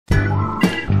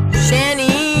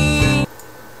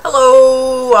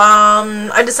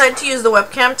I decided to use the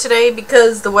webcam today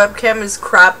because the webcam is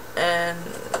crap, and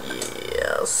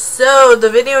yeah. So the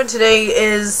video today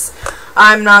is,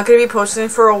 I'm not going to be posting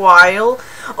for a while,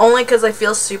 only because I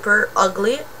feel super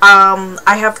ugly.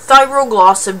 I have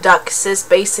Thyroglossal duct cyst.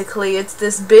 Basically, it's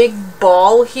this big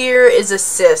ball here is a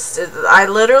cyst. I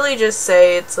literally just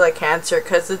say it's like cancer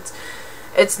because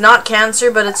it's not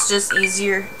cancer, but it's just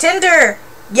easier. Tinder!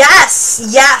 Yes!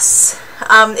 Yes!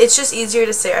 It's just easier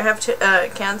to say I have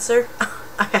cancer.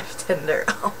 I have Tinder.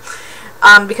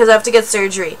 Because I have to get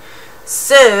surgery.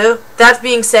 So, that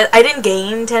being said, I didn't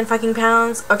gain 10 fucking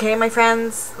pounds, okay, my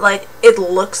friends? Like, it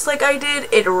looks like I did,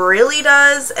 it really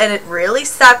does, and it really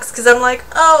sucks, because I'm like,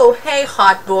 oh, hey,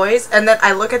 hot boys, and then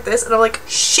I look at this, and I'm like,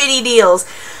 shitty deals.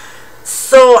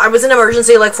 So, I was in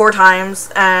emergency, like, 4 times,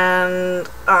 and,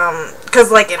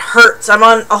 because, like, it hurts. I'm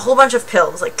on a whole bunch of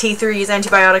pills, like, T3s,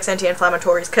 antibiotics,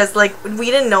 anti-inflammatories, because, like, we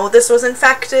didn't know this was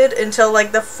infected until,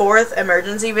 like, the 4th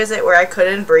emergency visit where I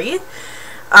couldn't breathe.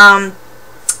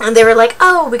 And they were like,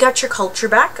 oh, we got your culture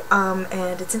back,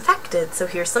 and it's infected, so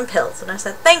here's some pills. And I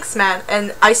said, thanks, man.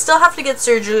 And I still have to get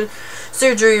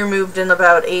surgery removed in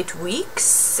about 8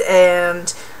 weeks,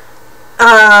 and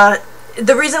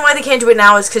the reason why they can't do it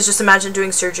now is because just imagine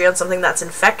doing surgery on something that's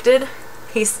infected.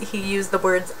 He used the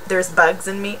words, there's bugs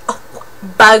in me. Oh,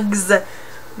 bugs.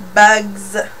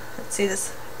 Bugs. Let's see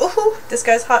this. Ooh, this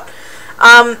guy's hot.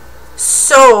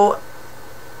 So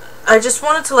I just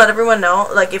wanted to let everyone know,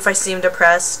 like, if I seem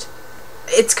depressed,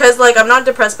 it's because, like, I'm not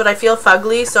depressed, but I feel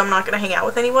fugly, so I'm not going to hang out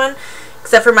with anyone,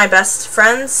 except for my best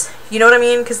friends, you know what I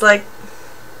mean? Because, like,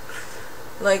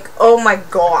 oh my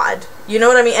god, you know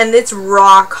what I mean? And it's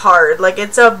rock hard, like,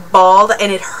 it's a ball,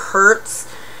 and it hurts.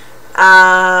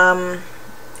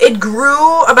 It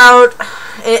grew about,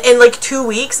 in like 2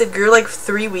 weeks, it grew like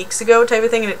 3 weeks ago type of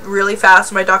thing, and it really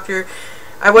fast.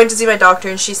 I went to see my doctor,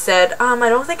 and she said, I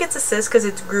don't think it's a cyst because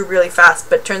it grew really fast,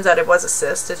 but turns out it was a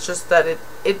cyst. It's just that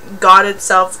it got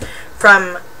itself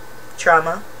from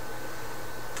trauma.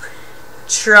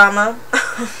 So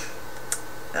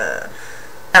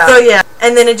yeah,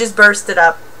 and then it just bursted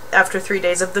up after 3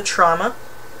 days of the trauma,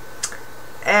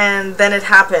 and then it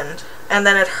happened, and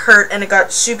then it hurt, and it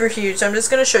got super huge. So I'm just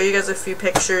going to show you guys a few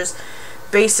pictures.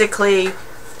 Basically,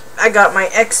 I got my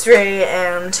x-ray,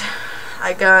 and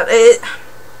I got it.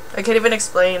 I can't even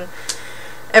explain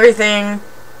everything,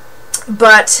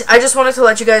 but I just wanted to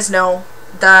let you guys know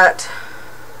that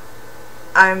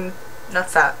I'm not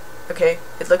fat, okay?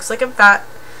 It looks like I'm fat,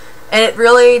 and it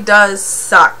really does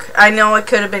suck. I know it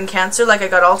could have been cancer, like I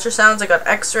got ultrasounds, I got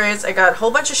x-rays, I got a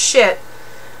whole bunch of shit,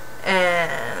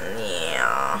 and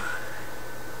yeah.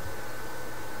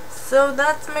 So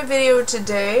that's my video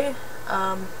today.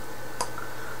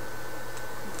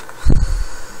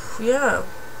 Yeah.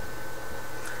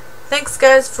 Thanks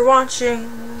guys for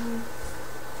watching,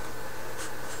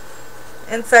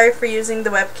 and sorry for using the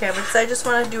webcam. I just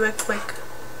want to do a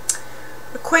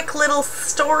quick little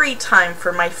story time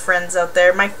for my friends out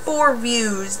there, my 4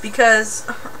 views, because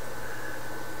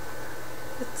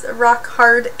it's a rock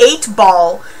hard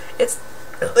 8-ball. It's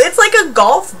like a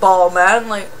golf ball, man.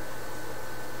 Like,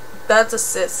 that's a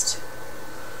cyst.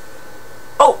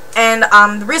 Oh, and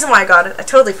the reason why I got it, I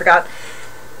totally forgot,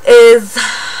 is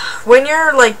when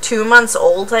you're like 2 months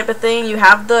old type of thing, you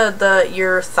have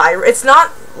your thyroid. It's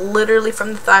not literally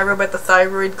from the thyroid, but the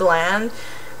thyroid gland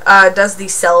does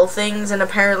these cell things, and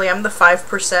apparently I'm the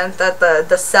 5% that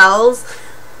the cells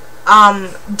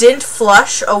didn't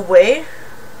flush away,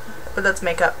 but that's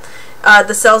makeup.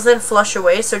 The cells didn't flush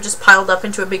away, so it just piled up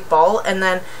into a big ball, and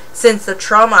then since the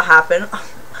trauma happened,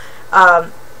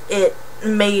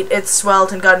 it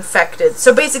swelled and got infected.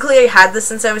 So basically I had this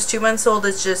since I was 2 months old.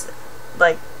 It's just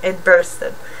like it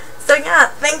bursted. So yeah,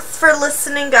 thanks for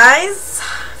listening, guys.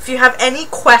 If you have any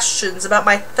questions about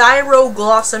my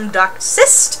Thyroglossal duct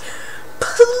cyst,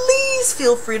 please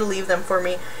feel free to leave them for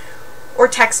me or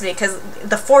text me, because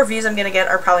the 4 views I'm gonna get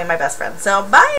are probably my best friends. So bye.